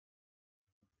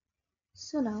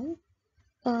So now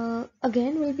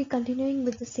again we'll be continuing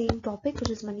with the same topic, which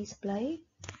is money supply,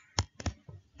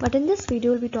 but in this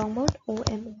video we'll be talking about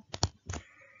OMO.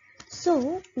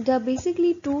 So there are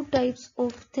basically two types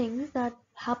of things that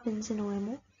happens in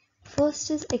OMO.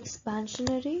 First is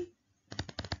expansionary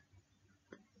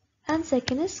and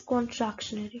second is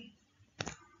contractionary.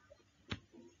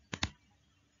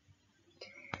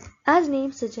 As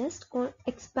name suggests,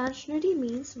 expansionary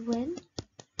means when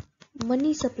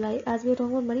money supply, as we are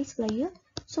talking about money supply here,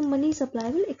 so money supply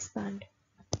will expand,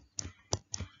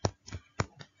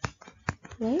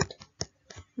 right?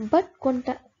 But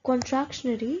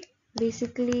contractionary,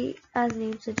 basically as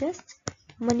name suggests,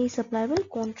 money supply will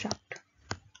contract.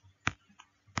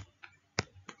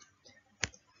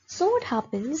 So what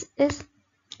happens is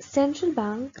central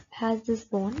bank has this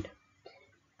bond,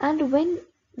 and when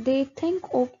they think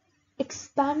of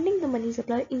expanding the money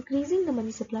supply, increasing the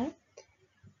money supply,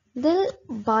 they'll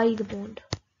buy the bond.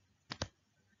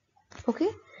 Okay,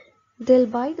 they'll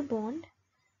buy the bond,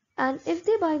 and if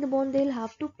they buy the bond, they'll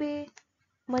have to pay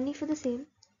money for the same,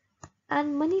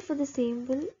 and money for the same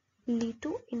will lead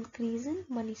to increase in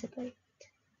money supply.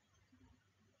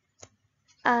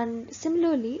 And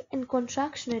similarly in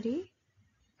contractionary,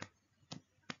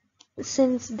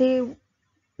 since they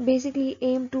basically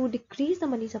aim to decrease the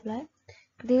money supply,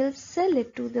 they'll sell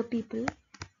it to the people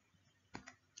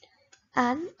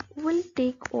and will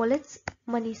take all its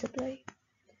money supply.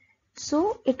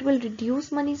 So it will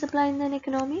reduce money supply in an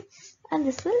economy, and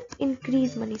this will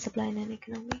increase money supply in an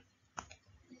economy.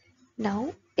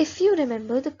 Now, if you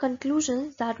remember the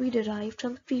conclusions that we derived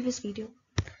from the previous video,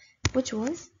 which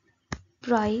was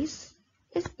price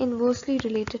is inversely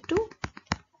related to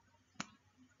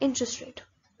interest rate.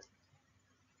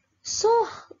 So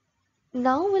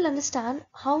now we'll understand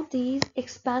how these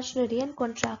expansionary and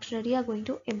contractionary are going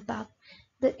to impact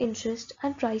the interest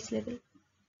and price level.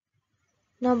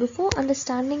 Now, before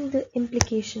understanding the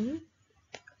implication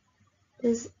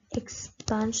is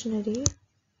expansionary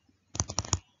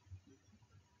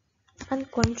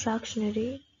and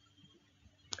contractionary,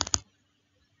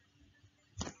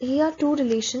 here are two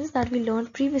relations that we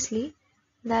learned previously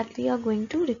that we are going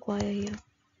to require here.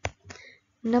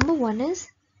 Number one is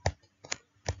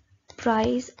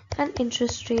price and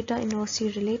interest rate are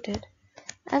inversely related,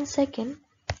 and second,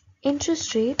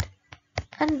 interest rate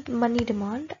and money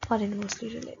demand are inversely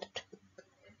related.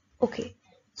 Okay,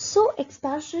 so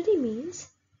expansionary means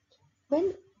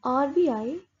when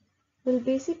RBI will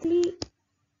basically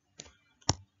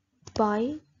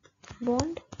buy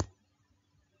bond.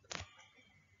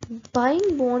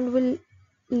 Buying bond will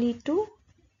lead to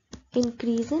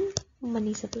increase in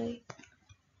money supply.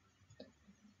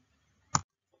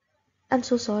 I'm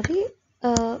so sorry,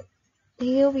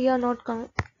 here we are not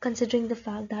considering the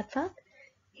fact.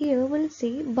 Here we'll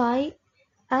say buy,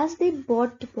 as they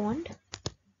bought the bond,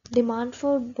 demand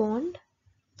for bond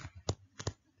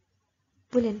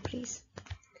will increase.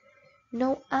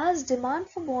 Now as demand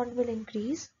for bond will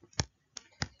increase,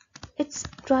 its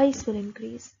price will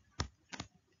increase.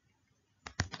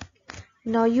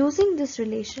 Now using this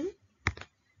relation,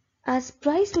 as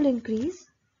price will increase,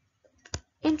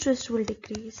 interest will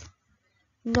decrease.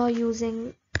 Now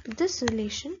using this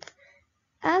relation,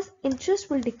 as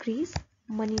interest will decrease,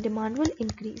 money demand will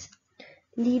increase,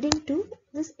 leading to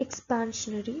this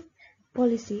expansionary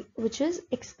policy, which is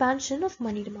expansion of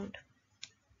money demand.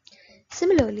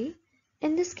 Similarly,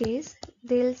 in this case,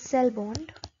 they'll sell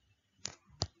bond,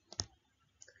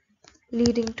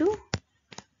 leading to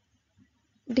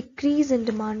decrease in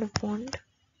demand of bond,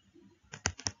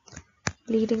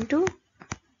 leading to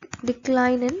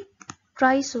decline in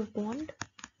price of bond,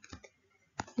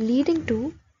 leading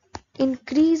to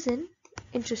increase in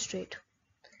interest rate,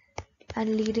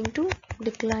 and leading to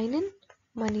decline in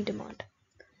money demand.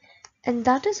 And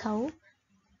that is how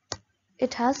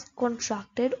it has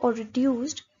contracted or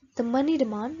reduced the money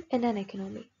demand in an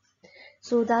economy.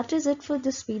 So that is it for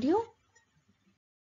this video.